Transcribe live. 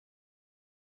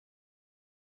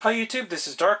Hi YouTube, this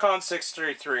is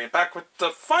Darkon633, back with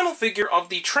the final figure of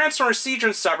the Transformers Siege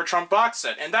of Cybertron box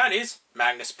set, and that is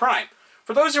Magnus Prime.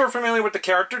 For those who are familiar with the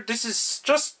character, this is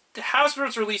just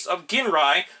Hasbro's release of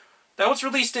Ginrai that was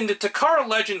released in the Takara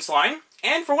Legends line,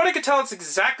 and for what I could tell, it's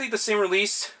exactly the same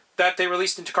release that they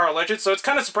released in Takara Legends, so it's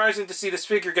kind of surprising to see this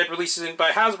figure get released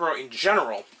by Hasbro in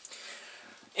general.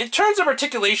 In terms of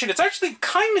articulation, it's actually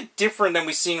kind of different than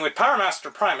we've seen with Power Master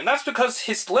Prime, and that's because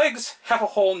his legs have a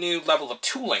whole new level of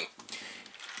tooling.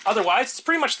 Otherwise, it's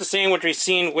pretty much the same what we've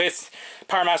seen with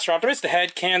Power Master Optimus. The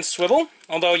head can swivel,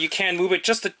 although you can move it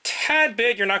just a tad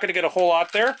bit. You're not going to get a whole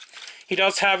lot there. He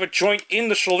does have a joint in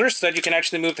the shoulders so that you can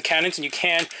actually move the cannons, and you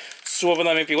can swivel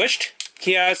them if you wished.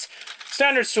 He has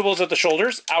standard swivels at the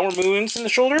shoulders, hour moons in the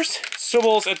shoulders,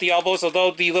 swivels at the elbows,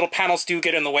 although the little panels do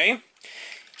get in the way.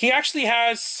 He actually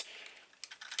has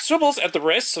swivels at the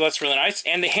wrists, so that's really nice,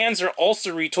 and the hands are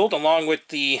also retooled along with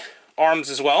the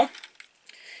arms as well.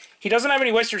 He doesn't have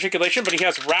any waist articulation, but he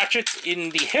has ratchets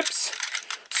in the hips,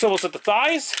 swivels at the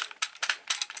thighs,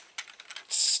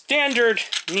 standard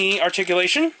knee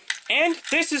articulation, and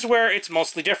this is where it's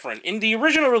mostly different. In the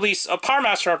original release of Power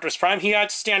Master Optimus Prime, he had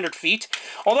standard feet,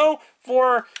 although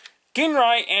for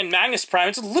Ginrai and Magnus Prime,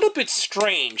 it's a little bit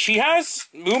strange. He has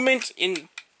movement in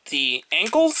the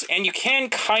ankles, and you can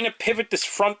kind of pivot this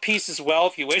front piece as well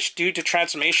if you wish due to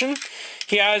transformation.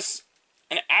 He has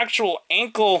an actual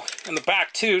ankle in the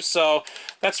back too, so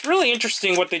that's really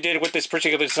interesting what they did with this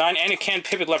particular design, and it can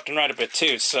pivot left and right a bit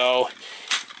too, so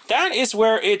that is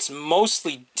where it's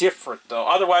mostly different though.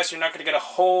 Otherwise, you're not going to get a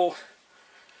whole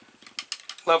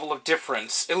level of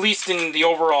difference, at least in the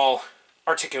overall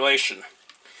articulation.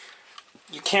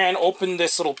 You can open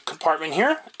this little compartment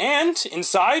here, and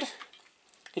inside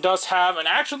he does have an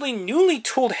actually newly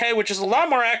tooled head, which is a lot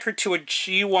more accurate to a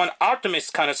G1 Optimus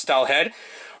kind of style head,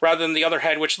 rather than the other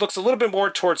head, which looks a little bit more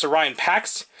towards Orion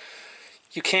Pax.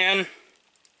 You can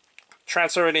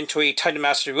transfer it into a Titan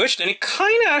Master if you wished, and it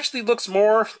kind of actually looks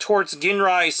more towards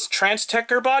Ginrai's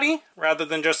Transtecher body, rather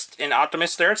than just an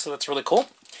Optimus there, so that's really cool.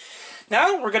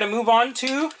 Now, we're going to move on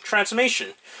to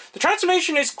transformation. The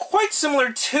transformation is quite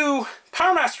similar to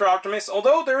Power Master Optimus,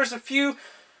 although there is a few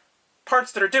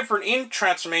parts that are different in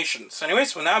transformations.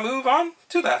 Anyways, we'll now move on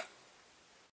to that.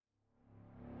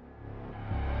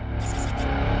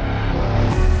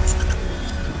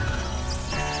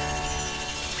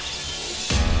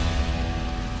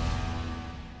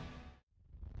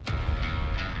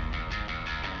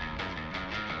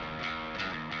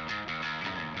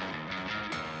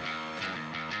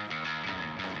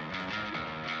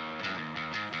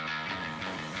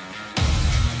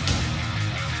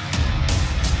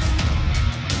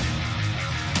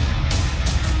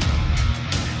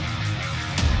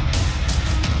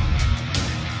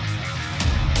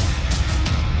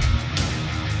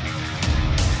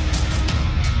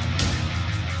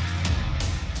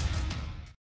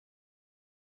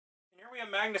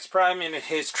 Magnus Prime in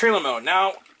his trailer mode.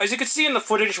 Now, as you can see in the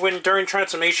footage during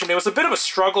transformation, there was a bit of a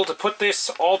struggle to put this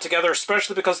all together,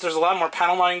 especially because there's a lot more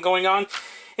panel lining going on.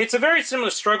 It's a very similar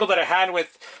struggle that I had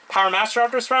with Power Master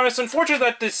Optimus Prime. It's unfortunate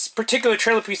that this particular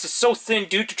trailer piece is so thin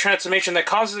due to transformation that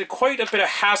causes it quite a bit of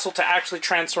hassle to actually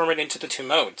transform it into the two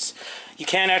modes. You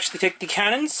can actually take the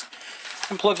cannons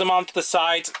and plug them onto the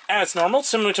sides as normal,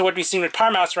 similar to what we've seen with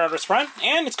Power Master Optimus Prime.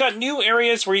 And it's got new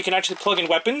areas where you can actually plug in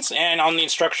weapons, and on the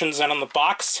instructions and on the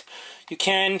box, you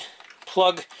can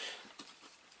plug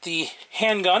the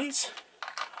handguns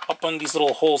up on these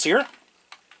little holes here.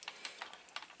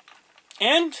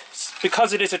 And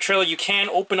because it is a trailer, you can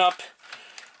open up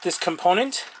this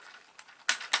component,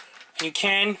 and you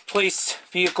can place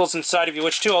vehicles inside if you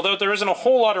wish to. Although there isn't a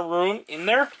whole lot of room in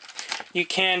there, you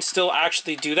can still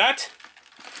actually do that.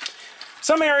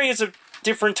 Some areas of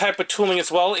different type of tooling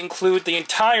as well include the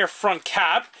entire front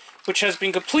cap, which has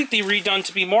been completely redone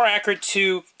to be more accurate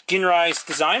to Ginrai's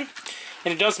design.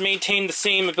 And it does maintain the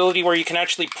same ability where you can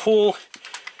actually pull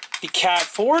the cab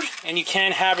forward, and you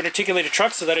can have an articulated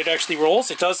truck so that it actually rolls.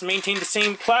 It does maintain the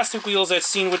same plastic wheels as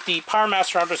seen with the Power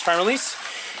Master Optimus Prime release.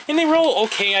 And they roll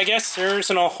okay, I guess. There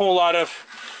isn't a whole lot of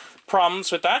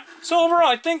problems with that. So overall,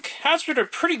 I think Hasbro did a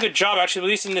pretty good job actually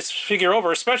releasing this figure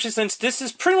over, especially since this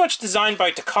is pretty much designed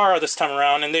by Takara this time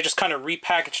around, and they just kind of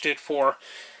repackaged it for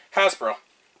Hasbro.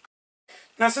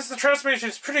 Now, since the transformation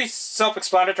is pretty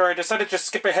self-explanatory, I decided to just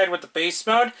skip ahead with the base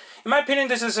mode. In my opinion,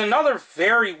 this is another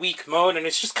very weak mode, and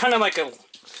it's just kind of like a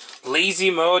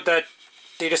lazy mode that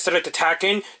they decided to tack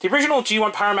in. The original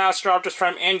G1 Power Master Optimus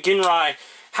Prime and Ginrai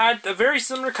had a very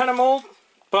similar kind of mold,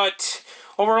 but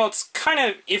overall, it's kind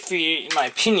of iffy in my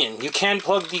opinion. You can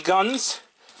plug the guns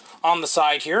on the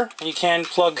side here, and you can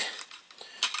plug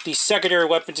the secondary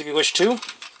weapons if you wish to.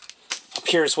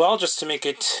 here as well, just to make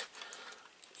it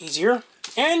easier.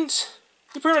 And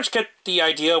you pretty much get the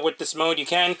idea with this mode. You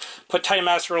can put Titan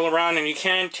Master Roll around, and you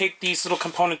can take these little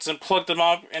components and plug them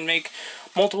up and make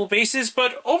multiple bases.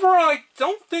 But overall, I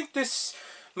don't think this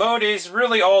mode is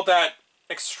really all that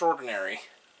extraordinary. In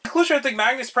conclusion, I think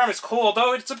Magnus Prime is cool,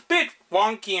 although it's a bit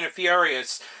wonky in a few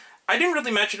areas. I didn't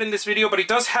really mention it in this video, but he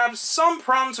does have some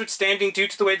problems with standing due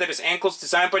to the way that his ankle's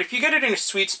designed, but if you get it in a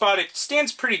sweet spot, it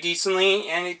stands pretty decently,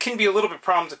 and it can be a little bit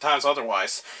problems at times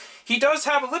otherwise. He does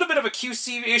have a little bit of a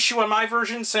QC issue on my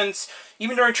version, since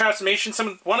even during transformation,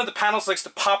 one of the panels likes to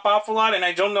pop off a lot, and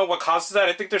I don't know what causes that.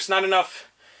 I think there's not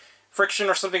enough friction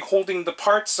or something holding the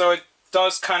parts, so it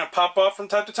does kind of pop off from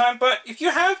time to time. But if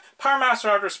you have Power Master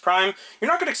Optimus Prime, you're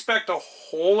not going to expect a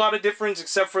whole lot of difference,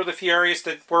 except for the few areas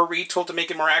that were retooled to make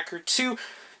it more accurate to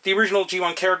the original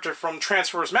G1 character from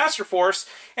Transformers Master Force.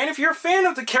 And if you're a fan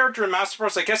of the character in Master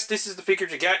Force, I guess this is the figure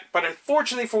to get. But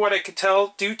unfortunately, for what I could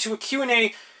tell, due to a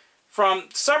Q&A from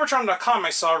Cybertron.com I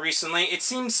saw recently, it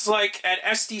seems like at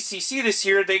SDCC this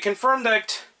year, they confirmed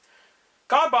that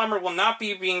God Bomber will not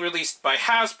be being released by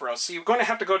Hasbro. So you're going to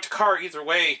have to go to Takara either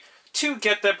way to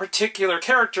get that particular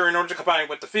character in order to combine it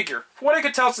with the figure. From what I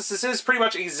could tell, since this is pretty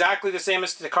much exactly the same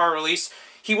as the Takara release,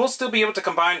 he will still be able to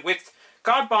combine with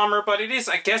God Bomber, but it is,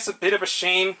 I guess, a bit of a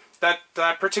shame that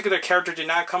that particular character did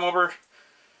not come over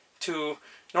to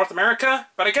North America.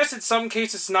 But I guess in some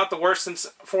cases it's not the worst, since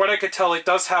for what I could tell, it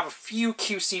does have a few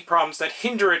QC problems that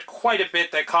hinder it quite a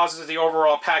bit, that causes the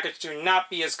overall package to not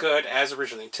be as good as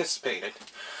originally anticipated.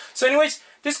 So anyways,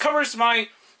 this covers my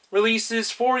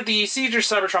releases for the Siege of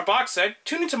Cybertron box set.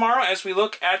 Tune in tomorrow as we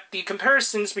look at the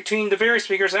comparisons between the various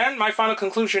figures and my final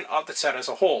conclusion of the set as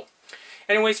a whole.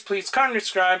 Anyways, please comment and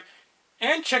subscribe,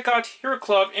 and check out Hero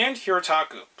Club and Hero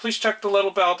Taku. Please check the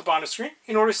little bell at the bottom of the screen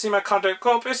in order to see my content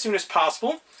go up as soon as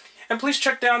possible. And please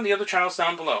check down the other channels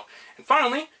down below. And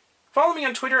finally, follow me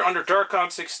on Twitter under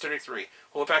DarkOn633.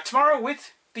 We'll be back tomorrow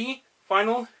with the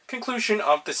final conclusion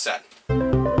of the set.